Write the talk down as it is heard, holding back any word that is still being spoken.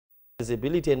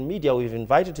Visibility and Media, we've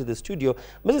invited to the studio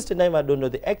Mrs. Tendai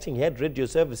Madondo, the acting head radio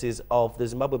services of the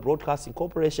Zimbabwe Broadcasting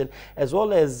Corporation, as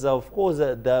well as, of course,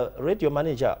 the radio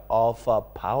manager of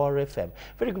Power FM.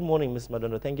 Very good morning, Ms.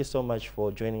 Madondo. Thank you so much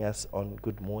for joining us on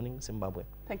Good Morning Zimbabwe.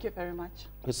 Thank you very much.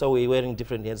 So we're wearing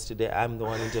different hats today. I'm the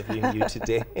one interviewing you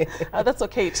today. That's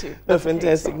okay too. That's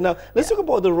fantastic. Okay. Now, let's talk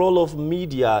about the role of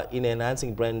media in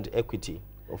enhancing brand equity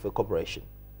of a corporation.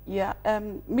 Yeah,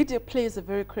 media plays a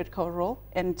very critical role,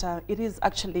 and it is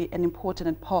actually an important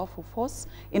and powerful force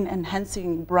in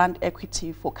enhancing brand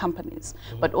equity for companies,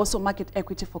 but also market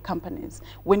equity for companies.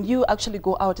 When you actually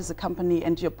go out as a company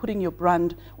and you're putting your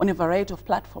brand on a variety of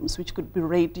platforms, which could be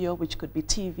radio, which could be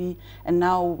TV, and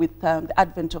now with the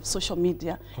advent of social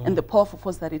media and the powerful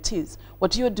force that it is,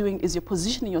 what you're doing is you're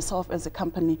positioning yourself as a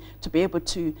company to be able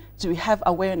to have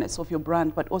awareness of your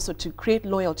brand, but also to create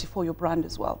loyalty for your brand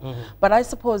as well. But I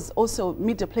suppose also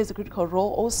media plays a critical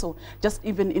role also just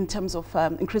even in terms of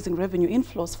increasing revenue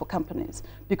inflows for companies,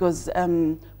 because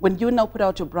when you now put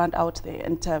out your brand out there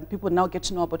and people now get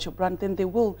to know about your brand, then they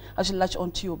will actually latch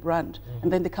onto your brand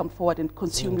and then they come forward and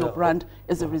consume your brand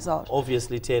as a result.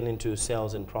 Obviously turn into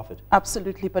sales and profit.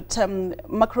 Absolutely, but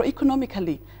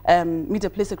macroeconomically media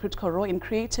plays a critical role in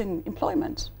creating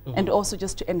employment and also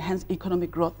just to enhance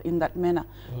economic growth in that manner.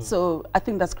 So I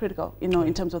think that's critical, you know,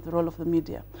 in terms of the role of the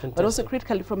media. Fantastic. But also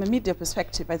critically from a media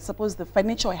perspective, I suppose the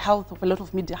financial health of a lot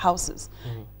of media houses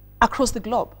across the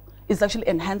globe is actually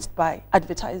enhanced by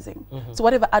advertising. So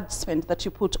whatever ad spend that you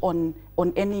put on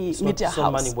any media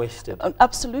house, money wasted.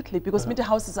 Absolutely, because media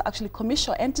houses are actually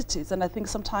commercial entities, and I think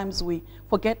sometimes we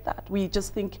forget that. We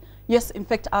just think, yes, in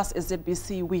fact, us as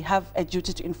ZBC, we have a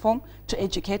duty to inform, to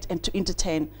educate, and to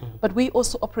entertain. But we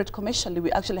also operate commercially.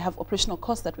 We actually have operational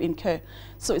costs that we incur.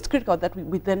 So it's critical that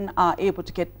we then are able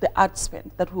to get the ad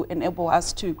spend that will enable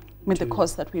us to meet the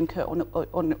costs that we incur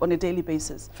on a daily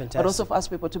basis. Fantastic. But also for us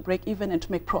to be able to break even and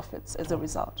to make profits as a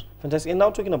result. Fantastic. And now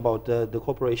talking about the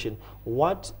corporation,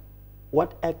 what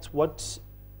acts, what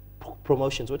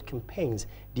promotions, what campaigns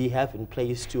do you have in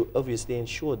place to obviously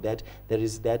ensure that there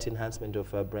is that enhancement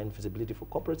of brand visibility for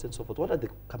corporates and so forth? What are the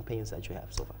campaigns that you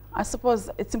have so far? I suppose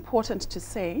it's important to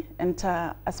say, and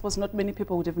I suppose not many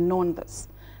people would have known this,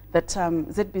 that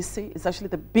ZBC is actually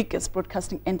the biggest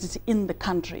broadcasting entity in the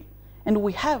country. And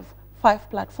we have 5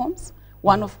 platforms,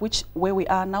 one of which where we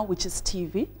are now, which is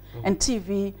TV. And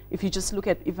TV, if you just look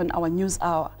at even our news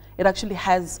hour, it actually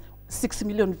has 6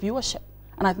 million viewership.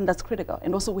 And I think that's critical.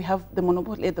 And also we have the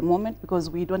monopoly at the moment because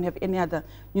we don't have any other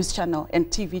news channel and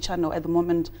TV channel at the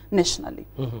moment nationally.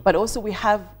 But also we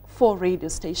have 4 radio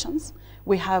stations.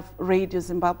 We have Radio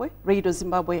Zimbabwe. Radio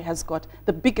Zimbabwe has got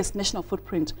the biggest national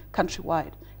footprint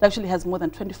countrywide. It actually has more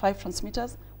than 25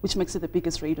 transmitters, which makes it the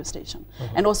biggest radio station.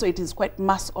 And also it is quite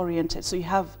mass-oriented. So you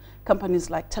have companies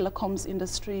like telecoms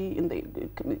industry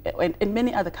and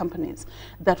many other companies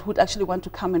that would actually want to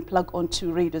come and plug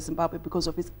onto Radio Zimbabwe because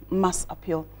of its mass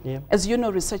appeal. As you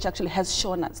know, research actually has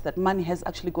shown us that money has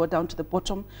actually gone down to the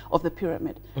bottom of the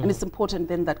pyramid. And it's important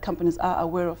then that companies are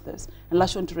aware of this and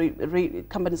latch on to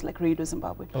companies like Radio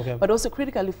Zimbabwe. But also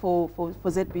critically for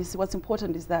ZBC, what's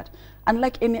important is that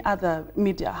unlike any other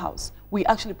media house, we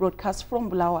actually broadcast from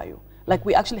Bulawayo. Like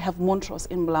we actually have Montrose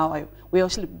in Bulawayo. We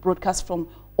actually broadcast from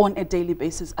on a daily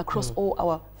basis across all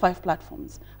our 5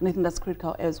 platforms. And I think that's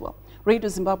critical as well. Radio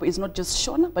Zimbabwe is not just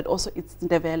Shona, but also it's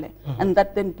Ndebele. And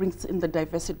that then brings in the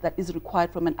diversity that is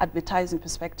required from an advertising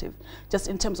perspective, just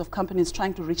in terms of companies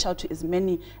trying to reach out to as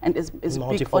many and as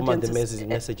big audiences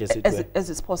as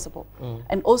is possible.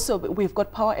 And also we've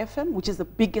got Power FM, which is the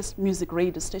biggest music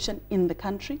radio station in the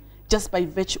country, just by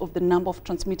virtue of the number of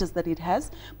transmitters that it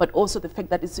has, but also the fact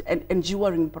that it's an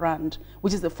enduring brand,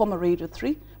 which is the former Radio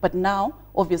 3. But now,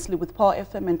 obviously, with Power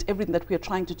FM and everything that we are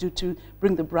trying to do to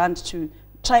bring the brand to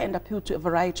try and appeal to a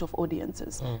variety of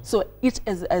audiences. So it,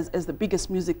 as the biggest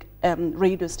music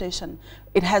radio station,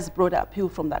 it has broader appeal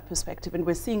from that perspective. And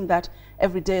we're seeing that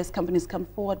every day as companies come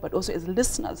forward, but also as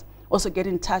listeners also get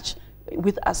in touch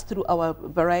with us through our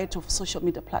variety of social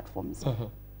media platforms.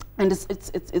 And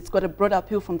it's got a broader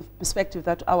appeal from the perspective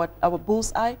that our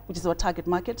bullseye, which is our target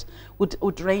market,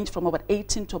 would range from about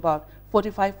 18 to about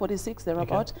 45, 46,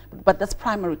 thereabout. But that's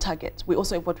primary target. We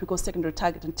also have what we call secondary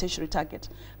target and tertiary target.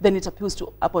 Then it appeals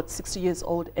to about 60 years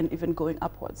old and even going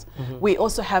upwards. We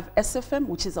also have SFM,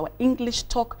 which is our English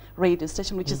talk radio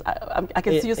station, which is, I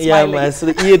can see you smiling.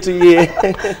 Yeah, ear to ear.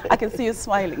 I can see you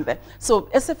smiling there. So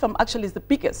SFM actually is the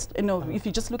biggest. You know, if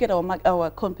you just look at our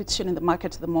competition in the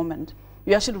market at the moment,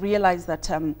 you actually realize that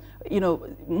you know,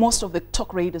 most of the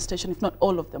talk radio stations, if not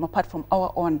all of them, apart from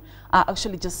our own, are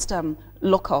actually just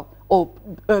local or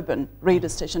urban radio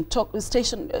station.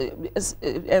 SFM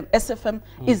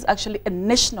is actually a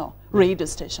national radio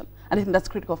station. And I think that's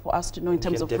critical for us to know in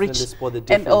terms of reach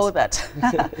and all that.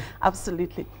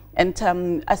 Absolutely.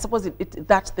 And I suppose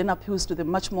that then appeals to the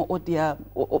much more older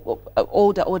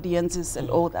audiences and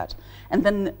all that. And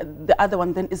then the other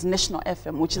one then is National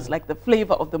FM, which is like the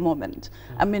flavor of the moment.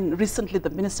 I mean, recently the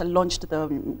minister launched the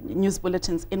news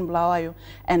bulletins in Bulawayo,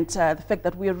 and the fact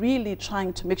that we are really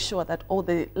trying to make sure that all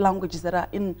the languages that are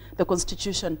in the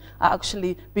constitution are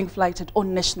actually being flighted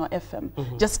on National FM.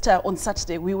 Just on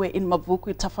Saturday, we were in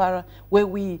Mavuku, Tafara, where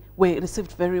we were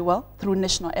received very well through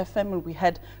National FM, and we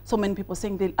had so many people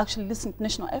saying they actually listen to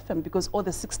National FM because all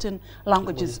the 16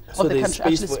 languages of the country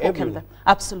actually spoken there.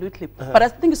 Absolutely. But I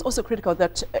think it's also critical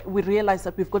that we realize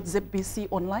that we've got ZBC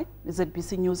online,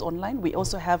 ZBC News online. We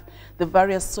also have the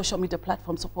various social media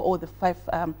platforms for all the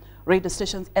 5 radio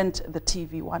stations and the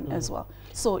TV one as well.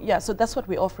 So yeah, so that's what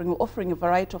we're offering. We're offering a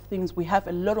variety of things. We have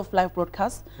a lot of live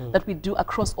broadcasts that we do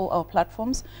across all our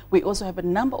platforms. We also have a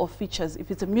number of features.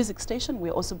 If it's a music station,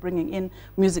 we're also bringing in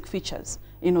music features,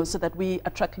 you know, so that we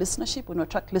attract listenership. When we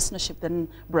attract listenership, then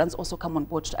brands also come on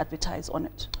board to advertise on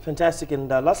it. Fantastic. And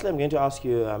lastly, I'm going to ask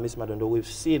you, Ms. Madondo, we've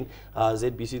seen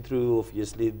ZBC through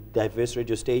obviously diverse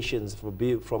radio stations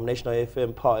from National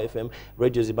FM, Power FM,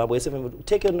 Radio Zimbabwe, SFM,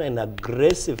 taken an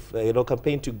aggressive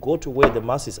campaign to go to where the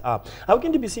masses are. Are we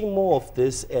going to be seeing more of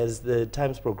this as the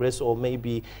times progress, or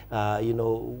maybe,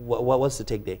 what's the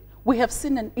take there? We have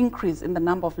seen an increase in the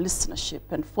number of listenership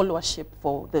and followership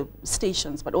for the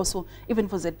stations, but also even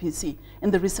for ZBC in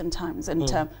the recent times. And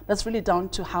that's really down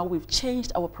to how we've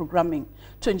changed our programming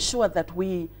to ensure that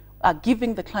we are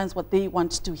giving the clients what they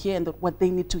want to hear and what they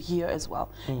need to hear as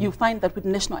well. You find that with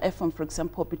National FM, for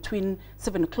example, between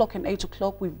 7 o'clock and 8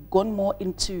 o'clock, we've gone more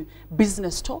into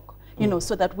business talk, you know,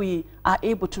 so that we are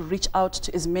able to reach out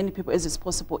to as many people as is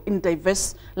possible in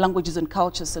diverse languages and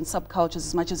cultures and subcultures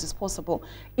as much as is possible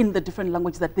in the different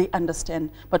languages that they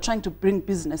understand, but trying to bring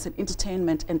business and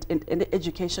entertainment and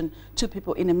education to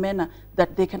people in a manner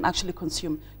that they can actually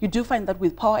consume. You do find that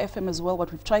with Power FM as well,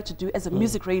 what we've tried to do as a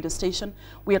music radio station,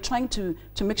 we are trying to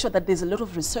make sure that there's a lot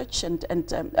of research and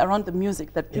around the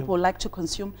music that people like to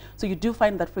consume. So you do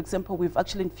find that, for example, we've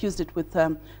actually infused it with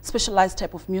specialized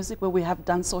type of music where we have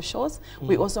dancehall shows.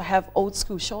 We also have old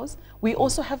school shows. We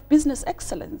also have business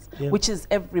excellence, which is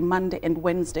every Monday and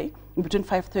Wednesday between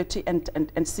 5:30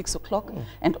 and 6 o'clock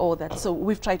and all that. So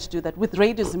we've tried to do that. With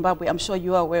Radio Zimbabwe, I'm sure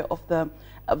you are aware of the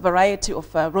variety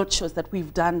of road shows that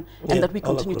we've done and that we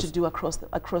continue to do across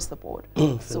the board.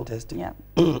 Fantastic. So, yeah.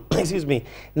 Excuse me.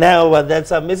 Now,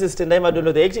 that's Mrs. Tendai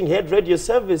Madondo, the acting head radio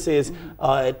services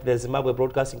at the Zimbabwe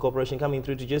Broadcasting Corporation, coming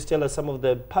through to just tell us some of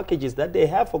the packages that they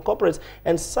have for corporates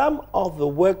and some of the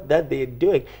work that they're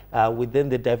doing within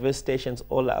the diverse stations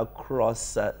all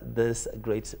across this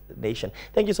great nation.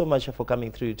 Thank you so much for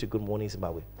coming through to Good Morning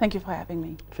Zimbabwe. Thank you for having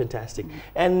me. Fantastic.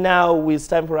 And now it's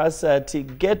time for us to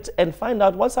get and find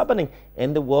out what's happening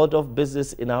in the world of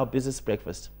business in our Business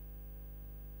Breakfast.